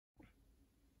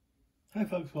Hi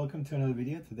folks, welcome to another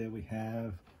video. Today we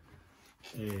have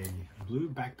a blue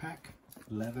backpack,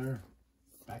 leather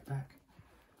backpack,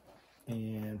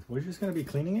 and we're just going to be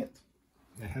cleaning it.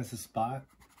 It has a spot,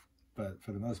 but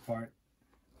for the most part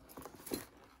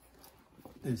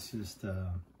it's just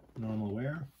normal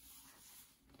wear.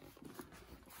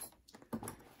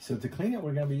 So to clean it,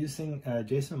 we're going to be using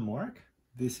Markk.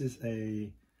 This is a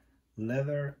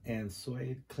leather and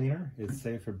suede cleaner. It's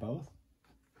safe for both.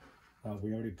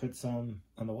 We already put some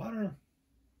on the water,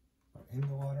 or in the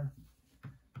water.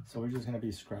 So we're just going to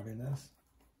be scrubbing this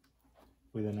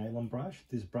with a nylon brush.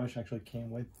 This brush actually came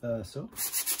with soap.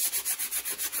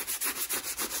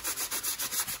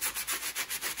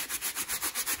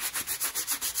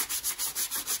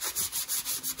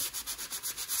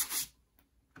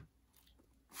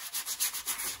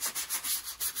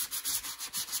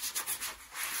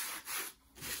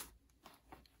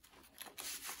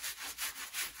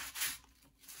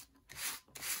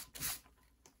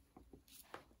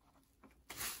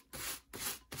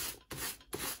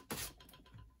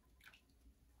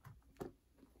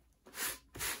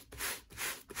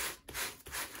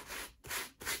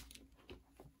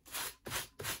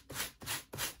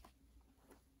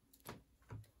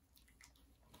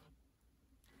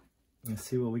 Let's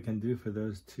see what we can do for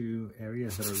those two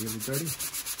areas that are really dirty,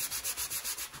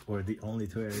 or the only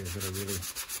two areas that are really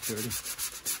dirty.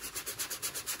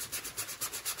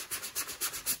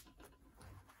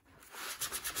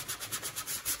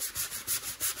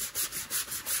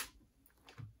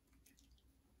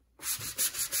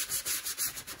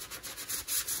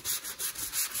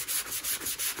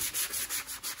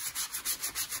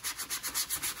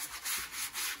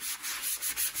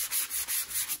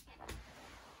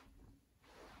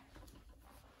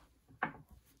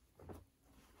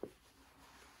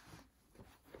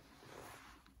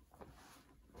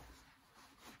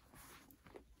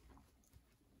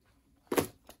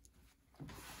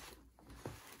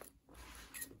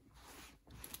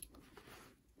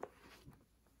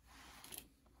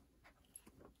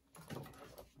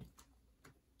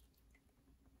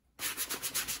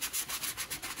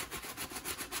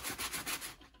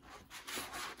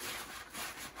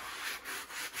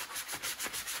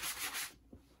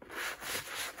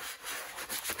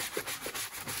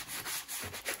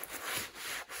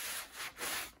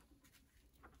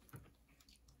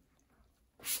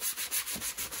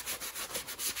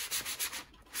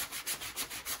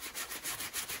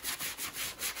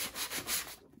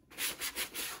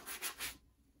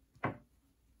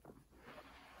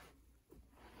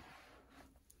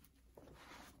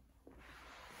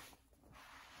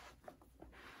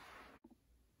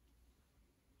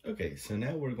 Okay, so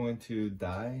now we're going to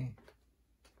dye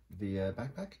the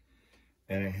backpack,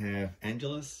 and I have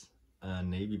Angelus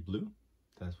Navy Blue.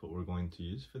 That's what we're going to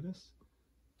use for this.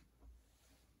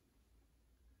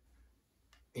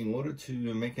 In order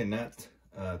to make it not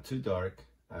too dark,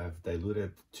 I've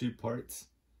diluted 2 parts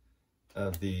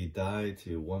of the dye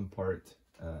to 1 part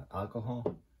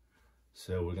alcohol.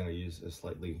 So we're going to use a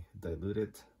slightly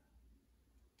diluted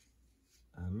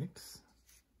mix.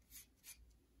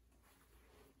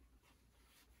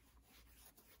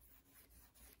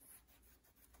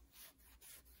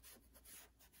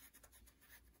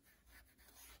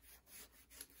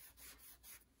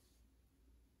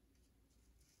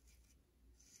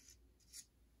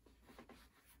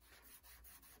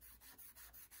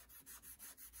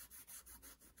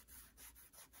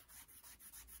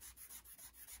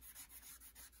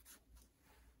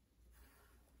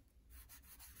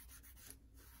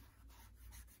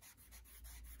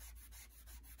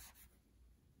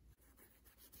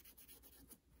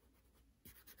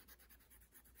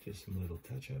 Just some little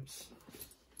touch-ups.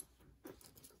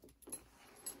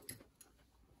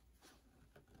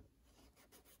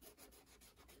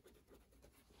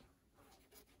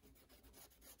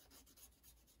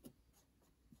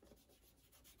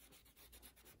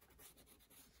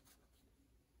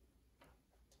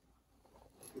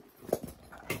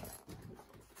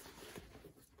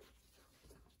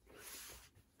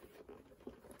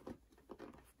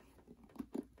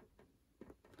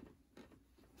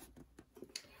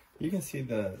 You can see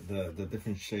the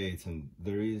different shades, and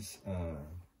there is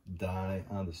dye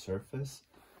on the surface.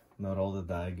 Not all the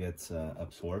dye gets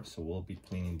absorbed, so we'll be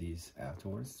cleaning these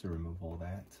afterwards to remove all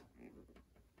that.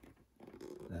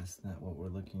 That's not what we're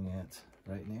looking at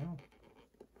right now.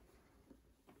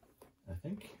 I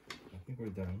think we're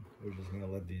done. We're just gonna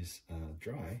let these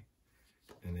dry,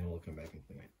 and then we'll come back and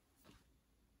clean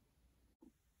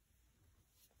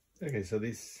it. Okay, so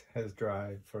this has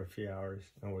dried for a few hours,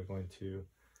 and we're going to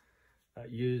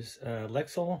use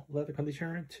Lexol Leather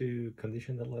conditioner to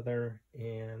condition the leather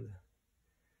and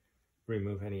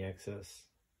remove any excess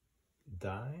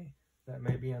dye that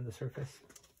may be on the surface.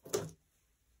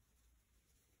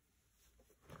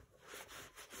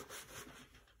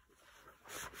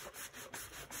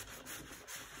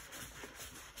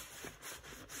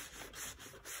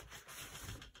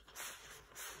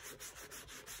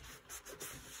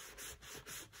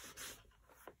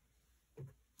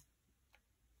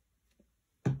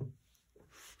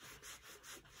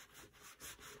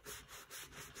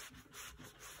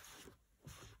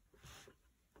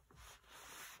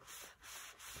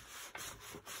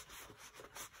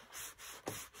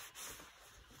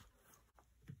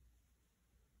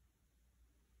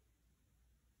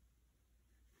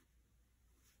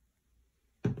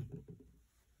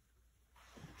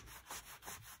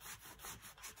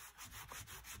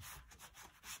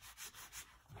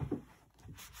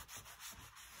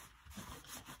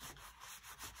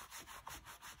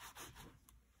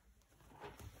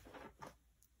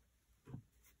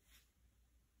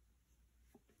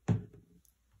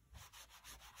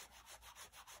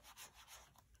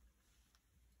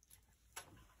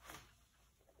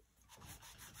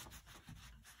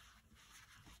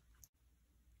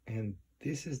 And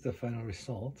this is the final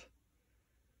result.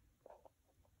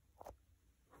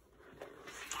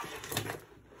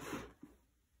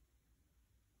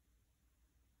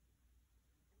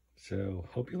 So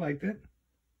hope you liked it.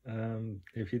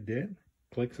 If you did,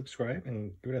 click subscribe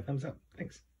and give it a thumbs up.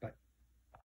 Thanks. Bye.